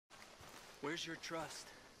Where's your trust?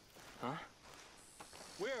 Huh?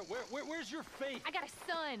 Where's your faith? I got a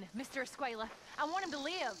son, Mr. Escuela. I want him to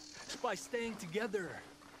live. It's by staying together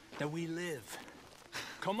that we live.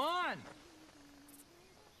 Come on!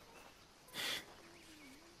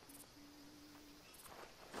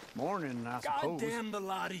 Morning, I suppose. God damn the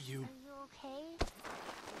lot of you. Are you okay?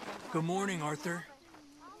 Good morning, Arthur.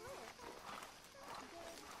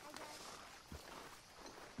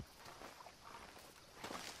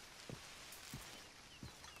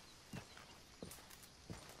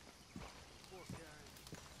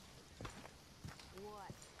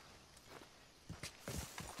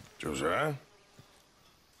 Josiah?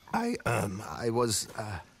 I was,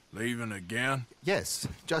 Leaving again? yes,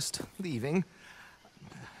 just leaving.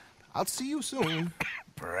 I'll see you soon.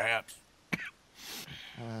 Perhaps.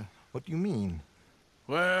 What do you mean?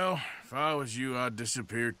 Well, if I was you, I'd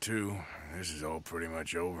disappear too. This is all pretty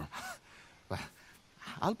much over.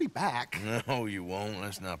 I'll be back. No, you won't.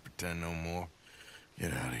 Let's not pretend no more.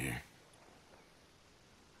 Get out of here.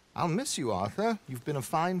 I'll miss you, Arthur. You've been a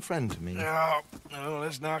fine friend to me. No,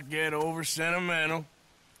 let's not get over sentimental.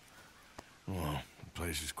 Well, the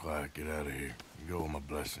place is quiet. Get out of here. You go with my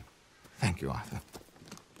blessing. Thank you, Arthur.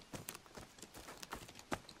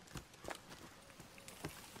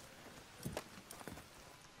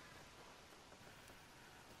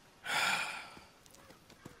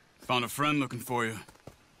 Found a friend looking for you.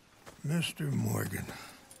 Mr. Morgan,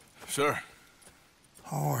 Sir,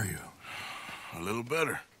 how are you? a little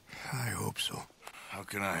better. I hope so. How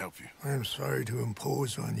can I help you? I am sorry to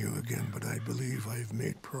impose on you again, but I believe I've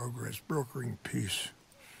made progress brokering peace.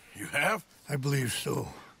 You have? I believe so.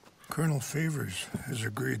 Colonel Favors has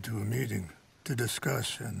agreed to a meeting to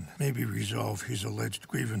discuss and maybe resolve his alleged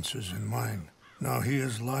grievances and mine. Now, he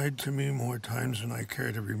has lied to me more times than I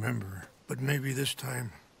care to remember, but maybe this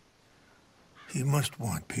time he must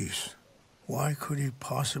want peace. Why could he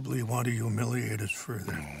possibly want to humiliate us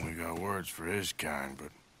further? We got words for his kind, but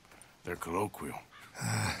they're colloquial.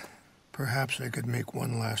 Perhaps I could make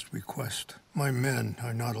one last request. My men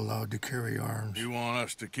are not allowed to carry arms. You want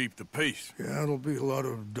us to keep the peace? Yeah, it'll be a lot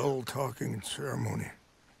of dull talking and ceremony.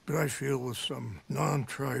 But I feel with some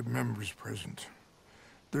non-tribe members present,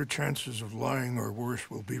 their chances of lying or worse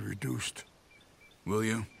will be reduced. Will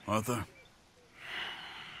you, Arthur?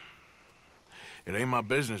 It ain't my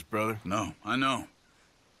business, brother. No, I know.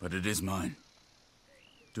 But it is mine.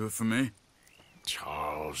 Do it for me?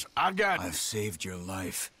 Charles, I've saved your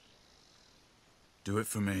life. Do it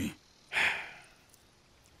for me.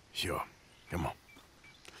 Sure. Come on.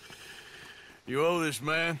 You owe this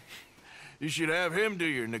man. You should have him do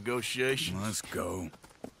your negotiations. Let's go.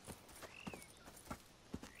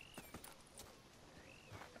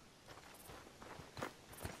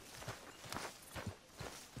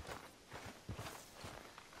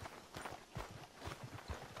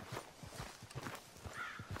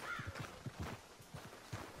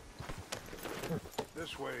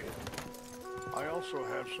 This way. I also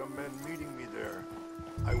have some men meeting me there.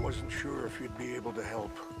 I wasn't sure if you'd be able to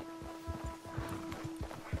help.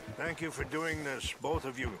 Thank you for doing this, both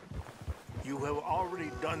of you. You have already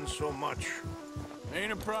done so much.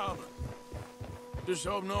 Ain't a problem. Just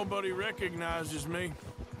hope nobody recognizes me.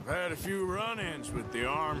 I've had a few run-ins with the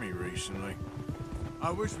army recently.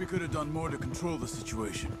 I wish we could have done more to control the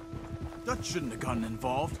situation. Dutch shouldn't have gotten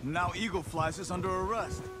involved. Now Eagle flies us under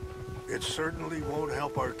arrest. It certainly won't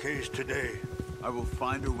help our case today. I will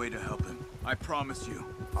find a way to help him. I promise you.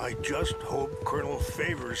 I just hope Colonel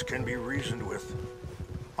Favors can be reasoned with.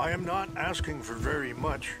 I am not asking for very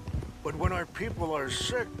much, but when our people are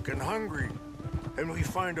sick and hungry, and we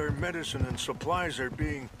find our medicine and supplies are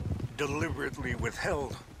being deliberately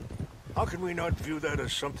withheld, how can we not view that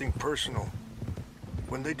as something personal?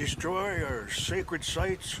 When they destroy our sacred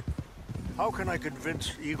sites, how can I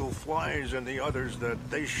convince Eagle Flies and the others that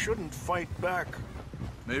they shouldn't fight back?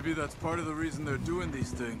 Maybe that's part of the reason they're doing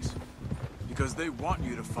these things. Because they want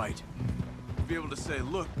you to fight. To be able to say,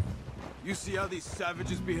 look, you see how these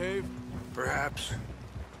savages behave? Perhaps.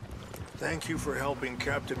 Thank you for helping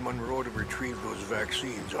Captain Monroe to retrieve those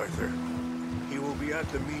vaccines, Arthur. He will be at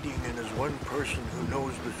the meeting and is one person who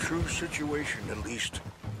knows the true situation, at least.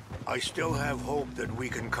 I still have hope that we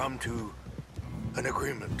can come to an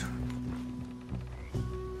agreement.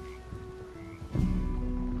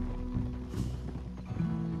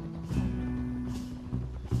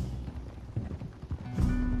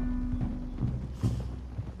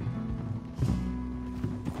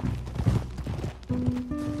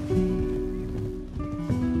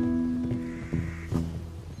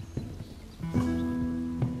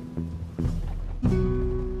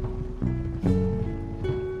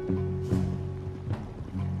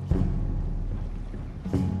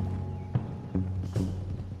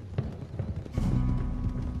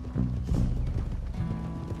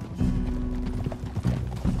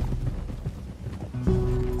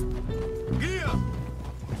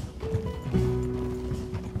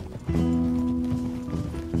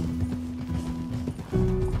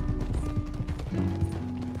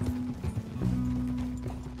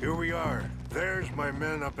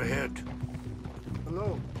 men up ahead.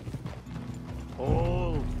 Hello.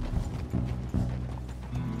 Hold.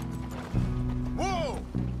 Whoa!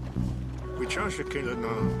 Wichasha kila na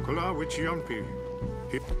kula wichiampi.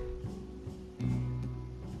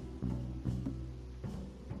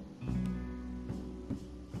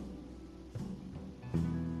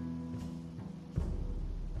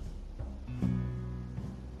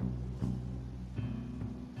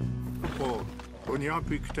 Hold.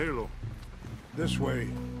 Onyapi ktelo. This way.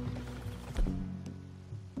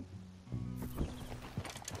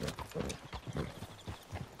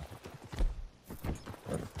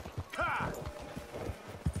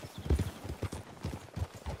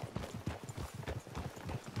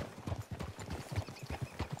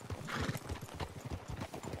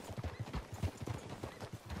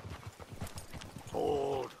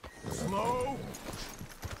 Hold. Slow.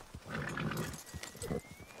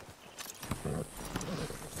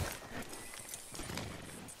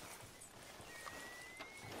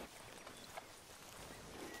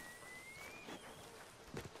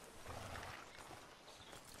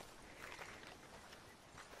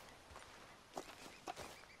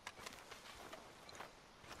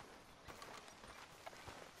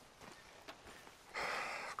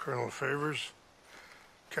 Colonel Favors,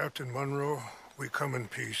 Captain Monroe, we come in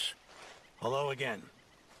peace. Hello again.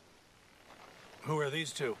 Who are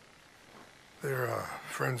these two? They're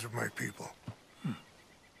friends of my people.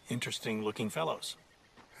 Interesting looking fellows.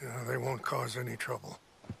 Yeah, they won't cause any trouble.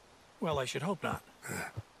 Well, I should hope not.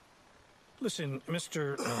 Listen,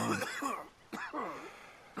 Mr.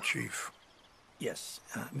 Chief. Yes,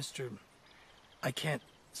 Mr. I can't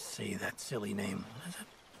say that silly name. Is it?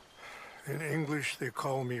 In English, they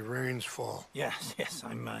call me Rains Fall. Yes, yes,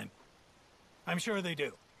 I'm sure they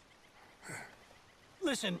do.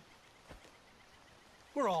 Listen,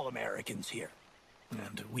 we're all Americans here,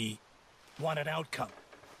 and we want an outcome.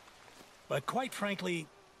 But quite frankly,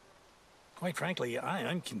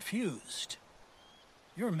 I'm confused.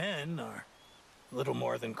 Your men are a little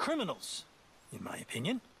more than criminals, in my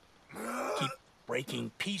opinion. Keep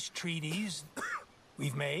breaking peace treaties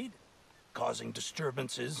we've made, causing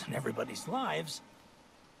disturbances in everybody's lives.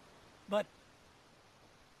 But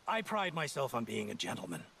I pride myself on being a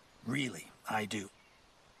gentleman. Really, I do.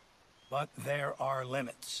 But there are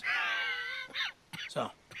limits. So,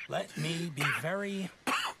 let me be very...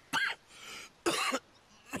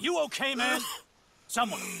 Are you okay, man?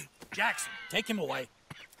 Someone. Jackson, take him away.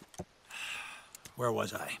 Where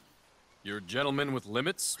was I? You're a gentleman with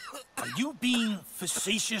limits? Are you being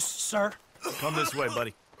facetious, sir? Come this way,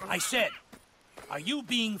 buddy. I said, are you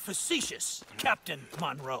being facetious, Captain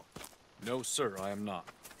Monroe? No, sir, I am not.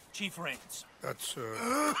 Chief Rains. That's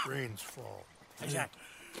Rains Fall. Exactly.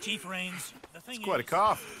 Chief Rains, the thing It's quite a is,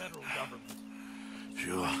 cough. the federal government.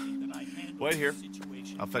 Sure. that I handle Wait here. the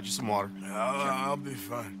situation. I'll fetch you some water. I'll be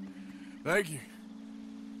fine. Thank you.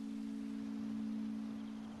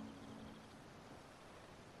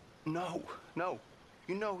 No, no.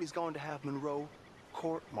 You know he's going to have Monroe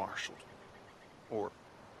court-martialed. Or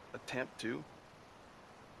attempt to.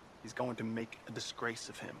 He's going to make a disgrace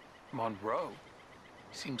of him. Monroe?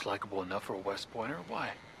 Seems likable enough for a West Pointer.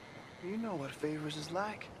 Why? You know what Favors is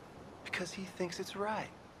like. Because he thinks it's right.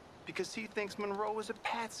 Because he thinks Monroe is a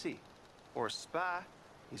patsy. Or a spy.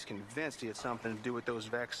 He's convinced he had something to do with those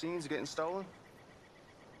vaccines getting stolen.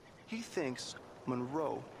 He thinks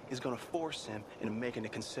Monroe is gonna force him into making a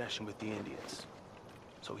concession with the Indians.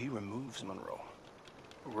 So he removes Monroe.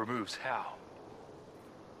 Removes how?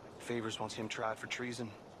 Favors wants him tried for treason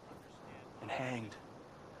and hanged.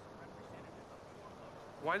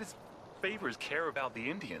 Why does Favors care about the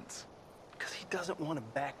Indians? Because he doesn't want to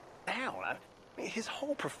back down. I mean, his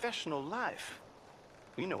whole professional life.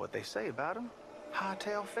 You know what they say about him.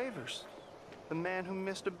 Hightail Favors. The man who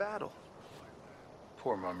missed a battle.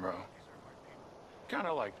 Poor Monroe.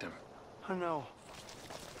 Kinda liked him. I know.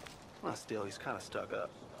 Well, still, he's kind of stuck up.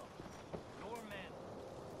 Your men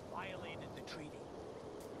violated the treaty.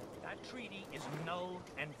 That treaty is null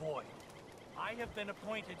and void. I have been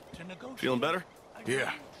appointed to negotiate. Feeling better?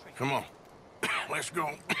 Yeah. Come on. Let's go.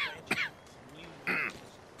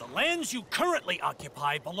 The lands you currently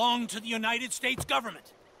occupy belong to the United States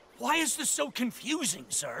government. Why is this so confusing,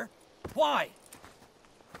 sir? Why?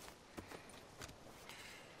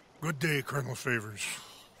 Good day, Colonel Favors.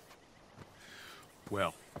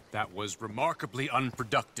 Well, that was remarkably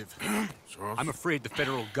unproductive. So, I'm afraid the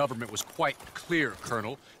federal government was quite clear,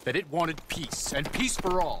 Colonel, that it wanted peace, and peace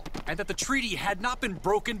for all, and that the treaty had not been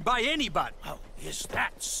broken by anybody. Oh, is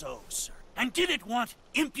that so, sir? And did it want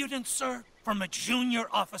impudence, sir, from a junior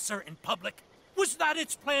officer in public? Was that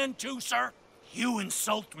its plan too, sir? You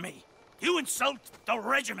insult me. You insult the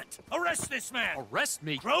regiment. Arrest this man. Arrest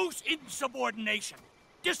me? Gross insubordination.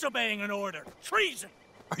 Disobeying an order. Treason.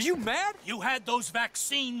 Are you mad? You had those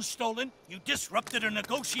vaccines stolen. You disrupted a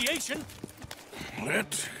negotiation.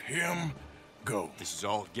 Let him go. This is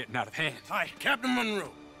all getting out of hand. Aye. Captain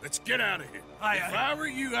Monroe, let's get out of here. Aye, If aye. I were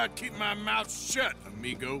you, I'd keep my mouth shut,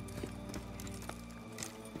 amigo.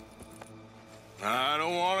 I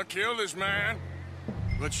don't want to kill this man,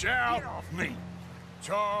 but shall. Get off me.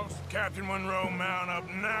 Charles, Captain Monroe, mount up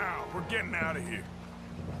now. We're getting out of here.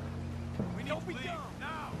 We don't be dumb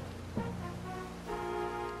now.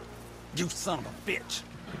 You son of a bitch.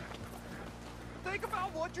 Think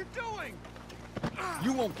about what you're doing.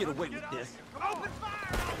 You won't get away with this. Open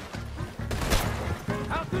fire!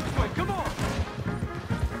 Out this way, come on!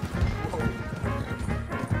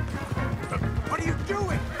 What are you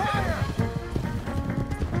doing? Fire!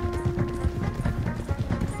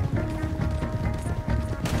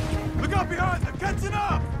 Look out behind them! Catching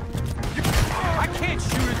up! I can't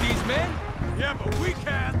shoot at these men! Yeah, but we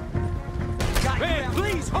can. Man,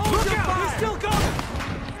 please, hold your fire! He's still coming!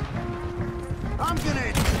 I'm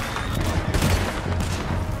gonna...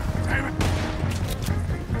 Damn it!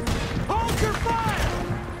 Hold your fire!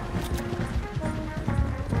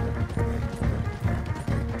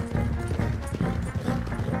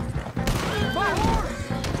 My horse!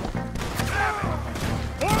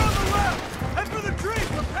 More on the left! Head for the trees!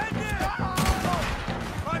 We're heading in!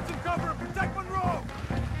 Find some cover and protect Monroe!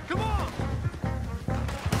 Come on!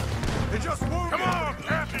 They just moved. Come on,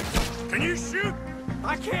 Captain! Can you shoot?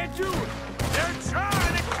 I can't do it! They're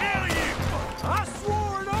trying to kill you! I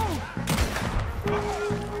swore an oath!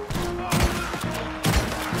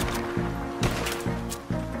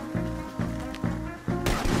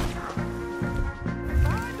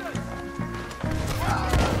 Find us!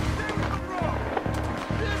 Take Monroe!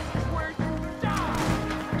 This is where you die!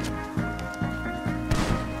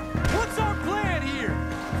 What's our plan here?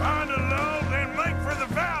 Find a lull, then make for the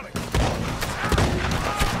valley.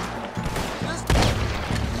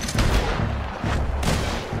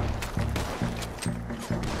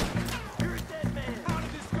 You're a dead man! How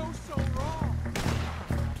did this go so wrong?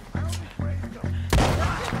 I only praised him.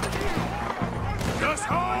 Just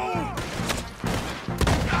hold!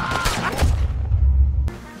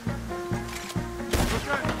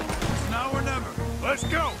 Okay, it's now or never. Let's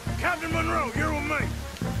go! Captain Monroe, you're with me.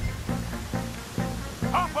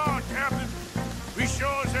 Hop on, Captain. We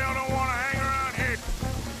sure as hell don't want to hang around here.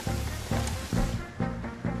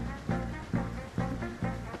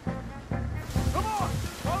 Come on,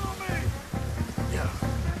 follow me. Yeah.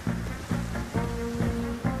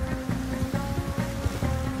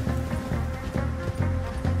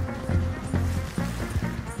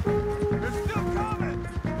 They're still coming.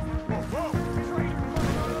 Whoa, whoa.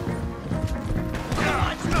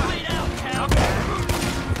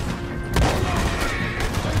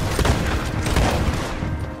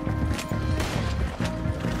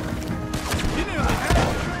 You nearly had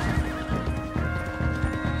it.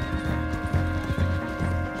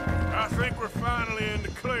 I think we're finally in the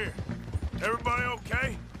clear. Everybody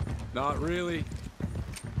okay? Not really.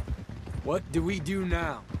 What do we do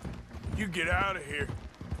now? You get out of here.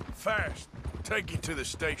 Fast. Take you to the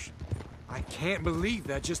station. I can't believe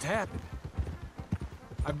that just happened.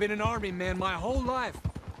 I've been an army man my whole life.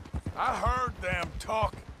 I heard them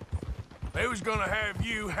talking. They was gonna have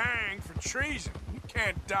you hanged for treason. You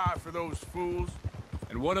can't die for those fools.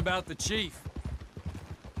 And what about the chief?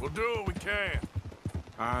 We'll do what we can.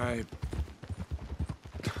 I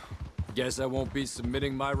guess I won't be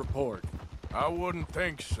submitting my report. I wouldn't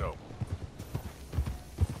think so.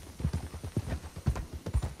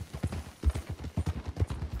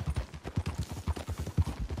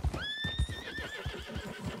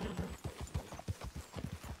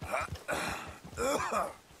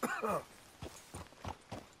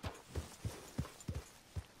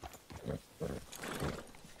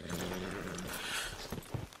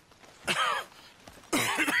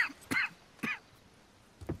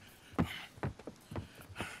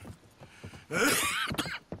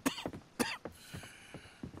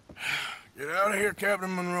 Get out of here,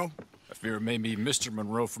 Captain Monroe. I fear it may be Mr.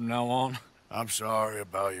 Monroe from now on. I'm sorry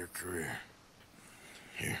about your career.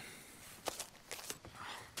 Here.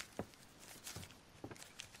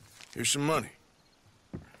 Here's some money.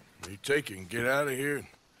 You take it and get out of here and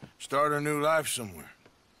start a new life somewhere.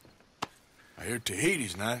 I hear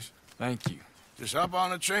Tahiti's nice. Thank you. Just hop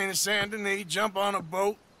on a train to Saint Denis, jump on a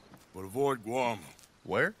boat, but avoid Guam.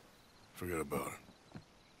 Where? Forget about it.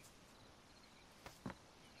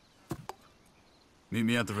 Meet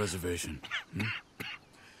me at the reservation.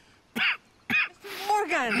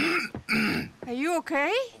 Morgan! Are you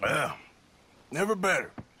okay? Well, Never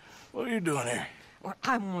better. What are you doing here? Well,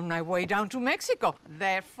 I'm on my way down to Mexico.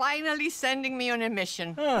 They're finally sending me on a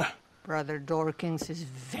mission. Brother Dorkins is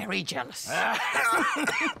very jealous.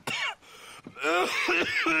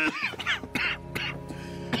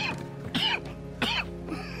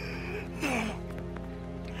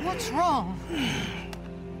 What's wrong?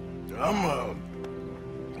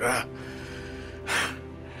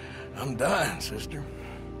 I'm dying, sister.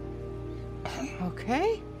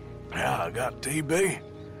 Okay. Yeah, I got TB.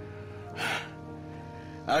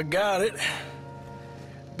 I got it.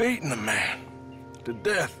 Beating a man to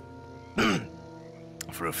death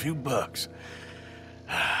for a few bucks.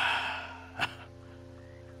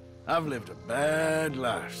 I've lived a bad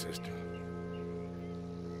life, sister.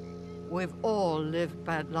 We've all lived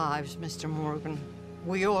bad lives, Mr. Morgan.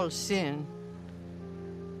 We all sin.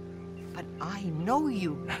 But I know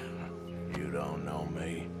you. You don't know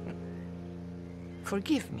me.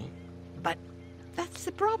 Forgive me, but that's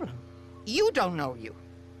the problem. You don't know you.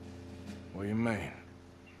 What do you mean?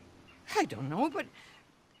 I don't know, but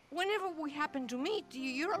whenever we happen to meet,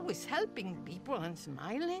 you're always helping people and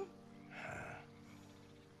smiling.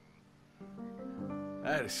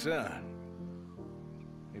 I had a son.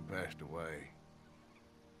 He passed away.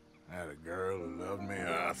 I had a girl who loved me.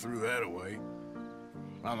 I threw that away.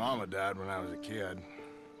 My mama died when I was a kid.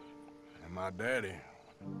 And my daddy,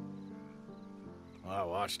 well, I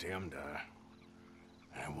watched him die.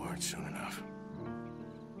 And it weren't soon enough.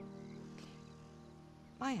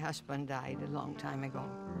 My husband died a long time ago.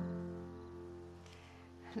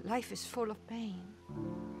 Life is full of pain.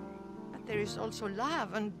 But there is also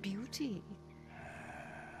love and beauty.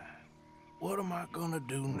 What am I gonna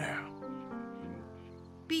do now?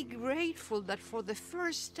 Be grateful that for the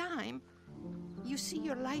first time, you see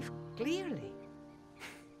your life clearly.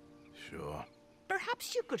 Sure.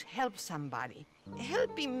 Perhaps you could help somebody.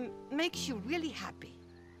 Helping makes you really happy.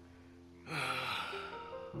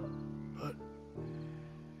 But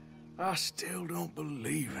I still don't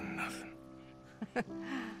believe in nothing.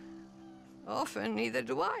 Often, neither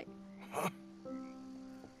do I.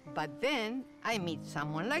 But then I meet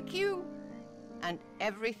someone like you, and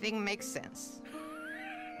everything makes sense.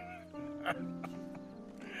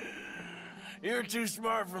 You're too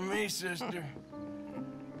smart for me, sister.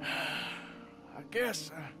 I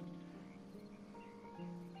guess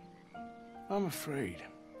I'm afraid.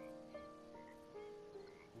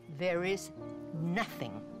 There is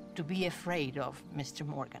nothing to be afraid of, Mr.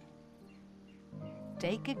 Morgan.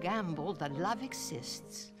 Take a gamble that love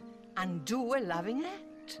exists and do a loving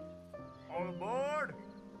act. All aboard?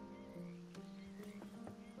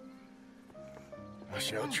 I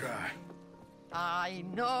shall try. I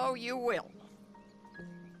know you will.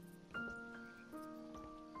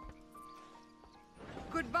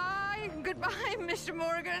 Goodbye, goodbye, Mr.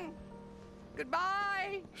 Morgan.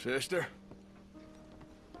 Goodbye. Sister?